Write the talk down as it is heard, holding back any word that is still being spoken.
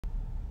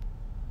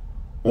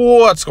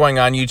What's going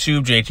on,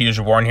 YouTube? JT is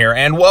Reborn here,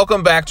 and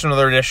welcome back to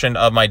another edition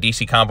of my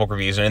DC comic book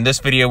reviews. And in this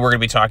video, we're going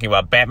to be talking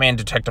about Batman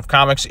Detective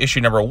Comics,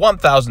 issue number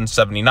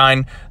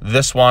 1079.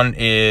 This one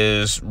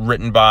is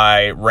written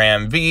by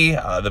Ram V.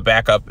 The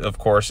backup, of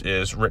course,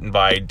 is written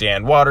by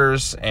Dan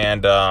Waters,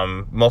 and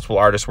multiple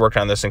artists worked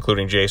on this,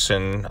 including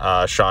Jason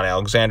Sean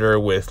Alexander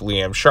with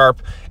Liam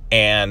Sharp.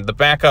 And the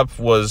backup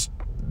was...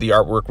 the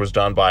artwork was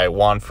done by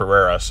Juan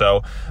Ferreira.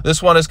 So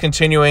this one is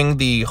continuing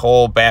the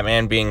whole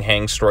Batman being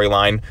hanged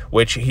storyline,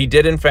 which he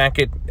did in fact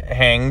get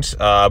hanged,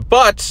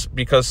 but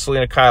because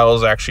Selina Kyle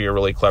is actually a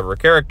really clever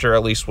character,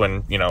 at least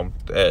when, you know,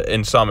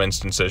 in some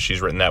instances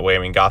she's written that way. I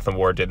mean, Gotham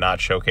War did not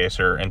showcase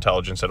her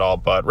intelligence at all,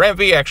 but Ram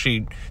V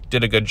actually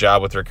did a good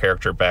job with her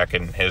character back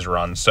in his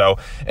run. So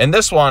in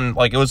this one,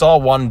 like, it was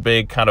all one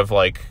big kind of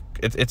like,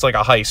 it's like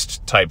a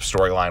heist type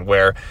storyline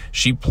where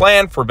she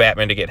planned for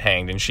Batman to get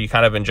hanged, and she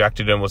kind of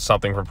injected him with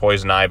something from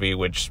Poison Ivy,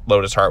 which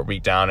slowed his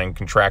heartbeat down and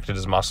contracted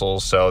his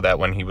muscles so that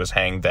when he was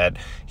hanged that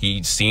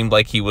he seemed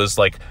like he was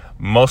like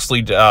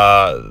mostly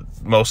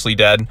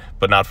dead,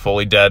 but not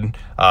fully dead.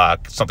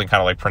 Something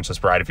kind of like Princess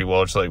Bride, if you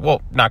will. It's like,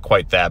 well, not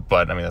quite that,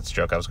 but I mean, that's the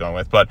joke I was going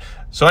with. But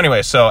so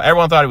anyway, so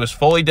everyone thought he was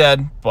fully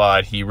dead,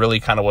 but he really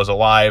kind of was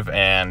alive.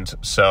 And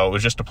so it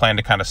was just a plan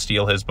to kind of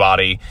steal his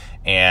body.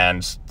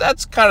 And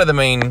that's kind of the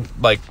main,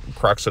 like,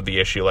 crux of the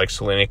issue. Like,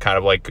 Selina kind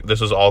of like, this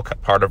was all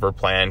part of her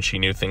plan. She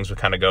knew things would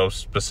kind of go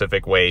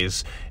specific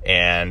ways.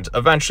 And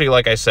eventually,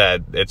 like I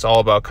said, it's all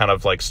about kind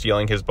of like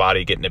stealing his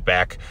body, getting it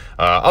back.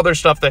 Other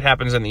stuff that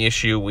happens in the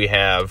issue, we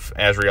have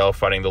Azrael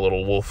fighting the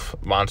little wolf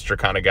monster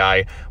kind of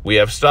guy. We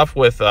have stuff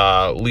with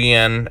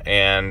Leanne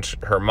and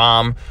her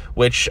mom,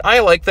 which I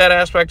like that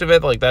aspect of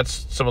it. Like,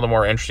 that's some of the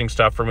more interesting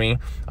stuff for me.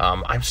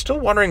 I'm still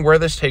wondering where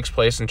this takes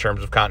place in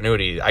terms of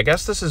continuity. I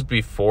guess this is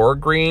before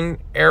Green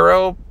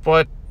Arrow,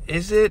 but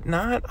is it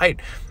not? I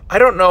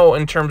don't know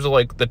in terms of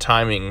like the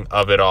timing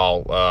of it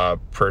all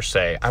per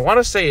se. I want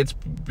to say it's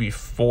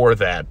before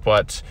that,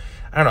 but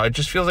I don't know. It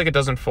just feels like it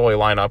doesn't fully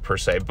line up per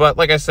se. But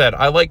like I said,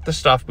 I like the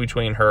stuff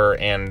between her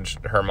and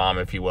her mom,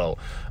 if you will.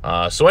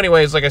 So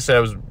anyways, like I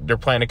said, they're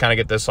planning to kind of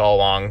get this all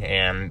along,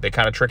 and they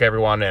kind of trick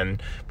everyone.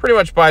 And pretty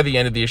much by the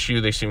end of the issue,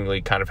 they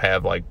seemingly kind of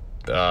have like,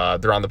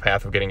 they're on the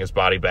path of getting his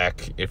body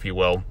back, if you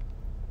will.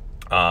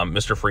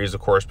 Mr. Freeze, of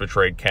course,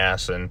 betrayed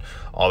Cass and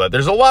all that.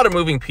 There's a lot of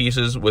moving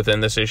pieces within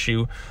this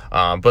issue,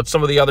 but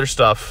some of the other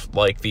stuff,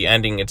 like the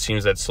ending, it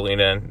seems that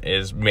Selina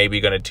is maybe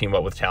going to team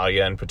up with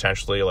Talia and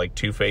potentially like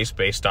Two-Face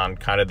based on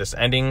kind of this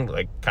ending,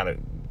 like kind of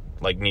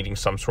like needing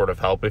some sort of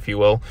help, if you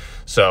will.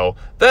 So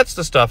that's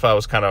the stuff I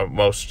was kind of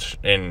most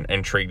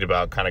intrigued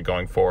about kind of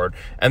going forward.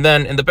 And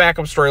then in the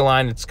backup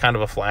storyline, it's kind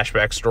of a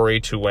flashback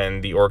story to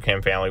when the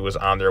Orgham family was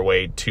on their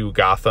way to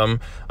Gotham.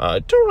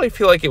 Don't really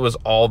feel like it was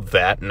all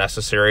that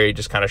necessary. It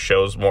just kind of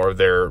shows more of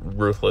their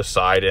ruthless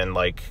side and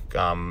like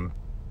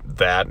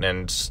that,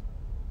 and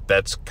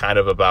that's kind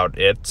of about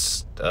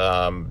it.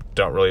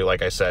 Don't really,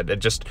 like I said, it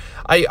just,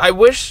 I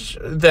wish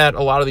that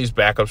a lot of these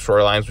backup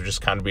storylines would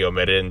just kind of be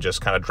omitted and just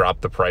kind of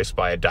drop the price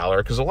by $1,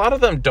 because a lot of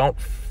them don't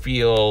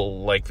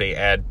feel like they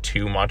add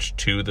too much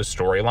to the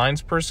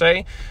storylines per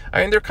se.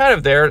 I mean, they're kind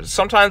of there.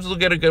 Sometimes we'll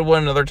get a good one,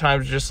 and other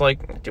times just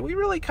like, do we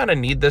really kind of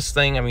need this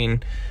thing? I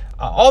mean,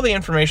 all the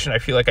information I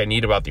feel like I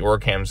need about the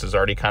Orghams has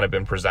already kind of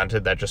been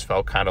presented. That just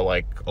felt kind of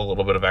like a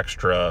little bit of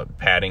extra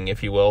padding,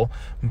 if you will.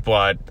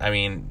 But, I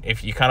mean,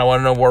 if you kind of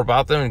want to know more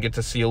about them and get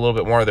to see a little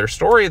bit more of their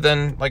story,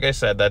 then, like I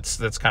said, that's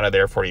kind of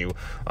there for you.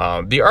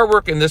 The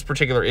artwork in this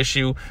particular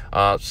issue,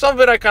 some of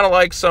it I kind of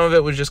like, some of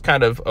it was just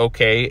kind of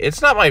okay.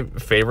 It's not my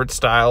favorite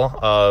style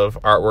of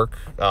artwork.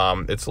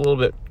 It's a little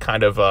bit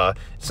kind of,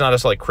 it's not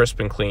as like crisp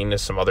and clean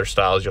as some other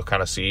styles you'll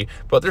kind of see.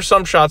 But there's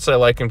some shots that I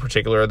like, in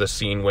particular the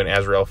scene when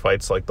Azrael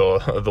fights like the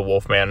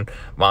Wolfman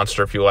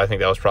monster, if you will. I think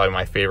that was probably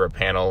my favorite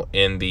panel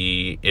in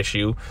the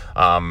issue.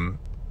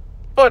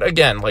 But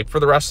again, like for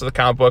the rest of the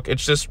comic book,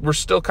 it's just, we're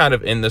still kind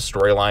of in this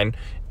storyline,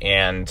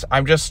 and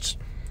I'm just,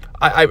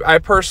 I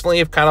personally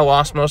have kind of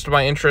lost most of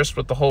my interest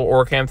with the whole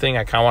Orgham thing.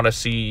 I kind of want to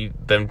see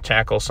them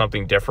tackle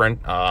something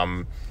different.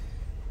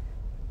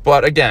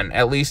 But again,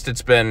 at least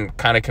it's been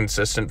kind of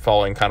consistent,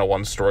 following kind of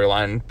one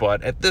storyline.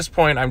 But at this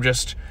point, I'm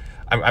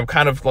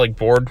kind of like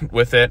bored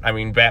with it. I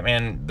mean,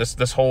 Batman,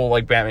 this whole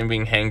like Batman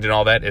being hanged and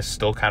all that is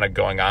still kind of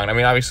going on. I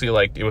mean, obviously,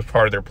 like, it was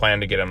part of their plan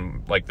to get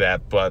him like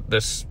that, but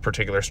this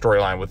particular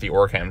storyline with the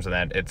Orghams and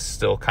that, it's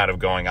still kind of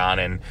going on.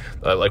 And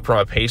like from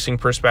a pacing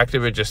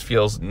perspective, it just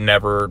feels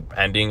never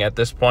ending at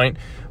this point.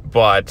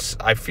 But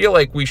I feel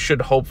like we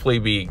should hopefully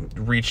be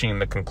reaching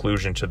the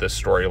conclusion to this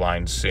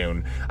storyline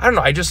soon. I don't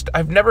know,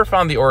 I've never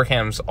found the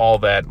Orghams all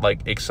that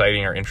like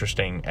exciting or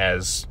interesting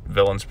as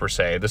villains per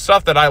se. The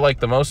stuff that I like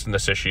the most in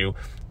this issue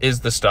is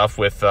the stuff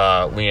with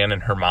Leanne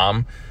and her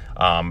mom.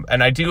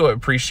 And I do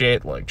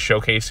appreciate like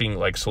showcasing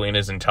like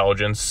Selina's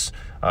intelligence,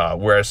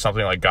 whereas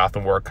something like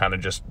Gotham War kind of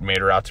just made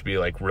her out to be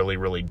like really,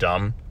 really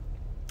dumb.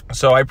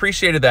 So I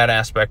appreciated that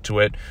aspect to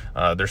it.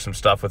 There's some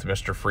stuff with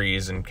Mr.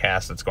 Freeze and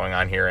Cass that's going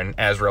on here, and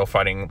Azrael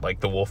fighting like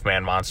the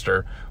Wolfman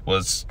monster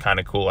was kind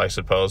of cool, I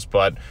suppose.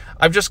 But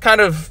I'm just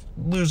kind of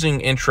losing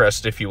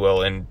interest, if you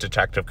will, in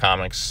Detective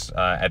Comics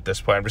at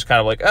this point. I'm just kind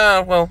of like,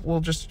 well,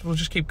 we'll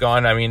just keep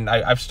going. I mean,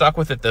 I've stuck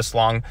with it this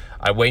long.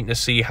 I'm waiting to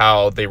see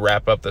how they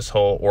wrap up this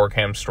whole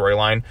Orghams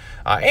storyline.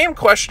 I am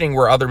questioning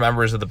where other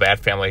members of the Bat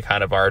family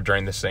kind of are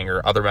during this thing,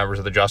 or other members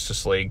of the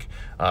Justice League.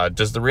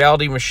 Does the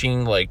Reality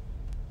Machine, like,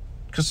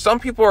 because some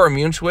people are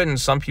immune to it and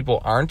some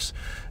people aren't,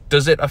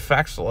 does it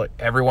affect like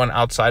everyone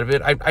outside of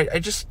it? I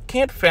just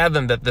can't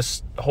fathom that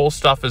this whole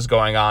stuff is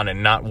going on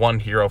and not one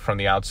hero from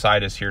the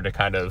outside is here to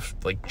kind of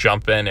like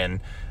jump in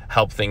and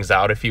help things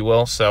out, if you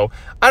will. So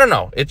I don't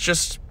know. It's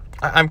just,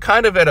 I'm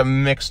kind of at a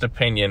mixed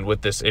opinion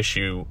with this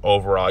issue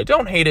overall. I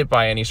don't hate it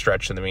by any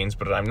stretch of the means,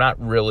 but I'm not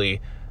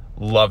really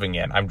loving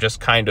it. I'm just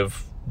kind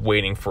of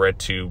waiting for it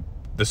to,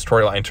 the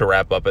storyline to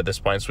wrap up at this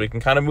point, so we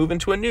can kind of move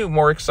into a new,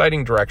 more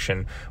exciting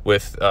direction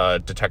with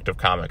Detective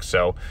Comics.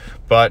 So,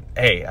 but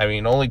hey, I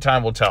mean, only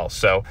time will tell.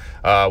 So,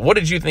 what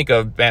did you think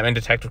of Batman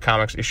Detective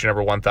Comics issue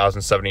number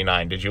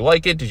 1079? Did you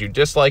like it? Did you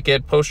dislike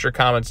it? Post your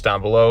comments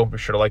down below. Be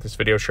sure to like this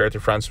video, share it with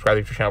your friends, subscribe to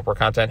your channel for more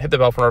content, hit the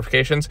bell for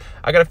notifications.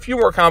 I got a few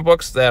more comic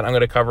books that I'm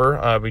going to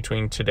cover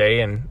between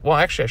today and, well,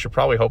 actually, I should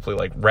probably hopefully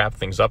like wrap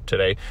things up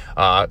today.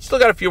 Still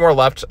got a few more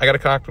left. I got to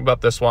talk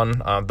about this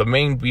one. The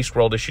main Beast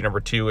World issue number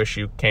 2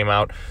 issue came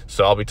out,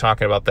 so I'll be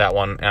talking about that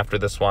one after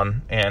this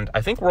one. And I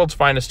think World's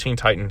Finest Teen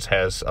Titans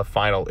has a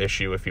final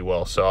issue, if you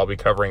will, so I'll be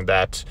covering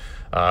that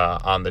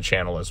on the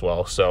channel as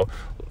well. So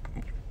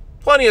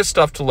plenty of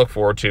stuff to look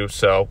forward to,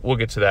 so we'll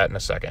get to that in a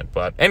second.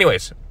 But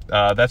anyways,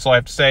 that's all I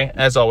have to say.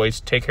 As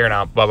always, take care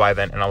now. Bye-bye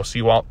then, and I will see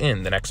you all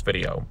in the next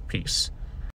video. Peace.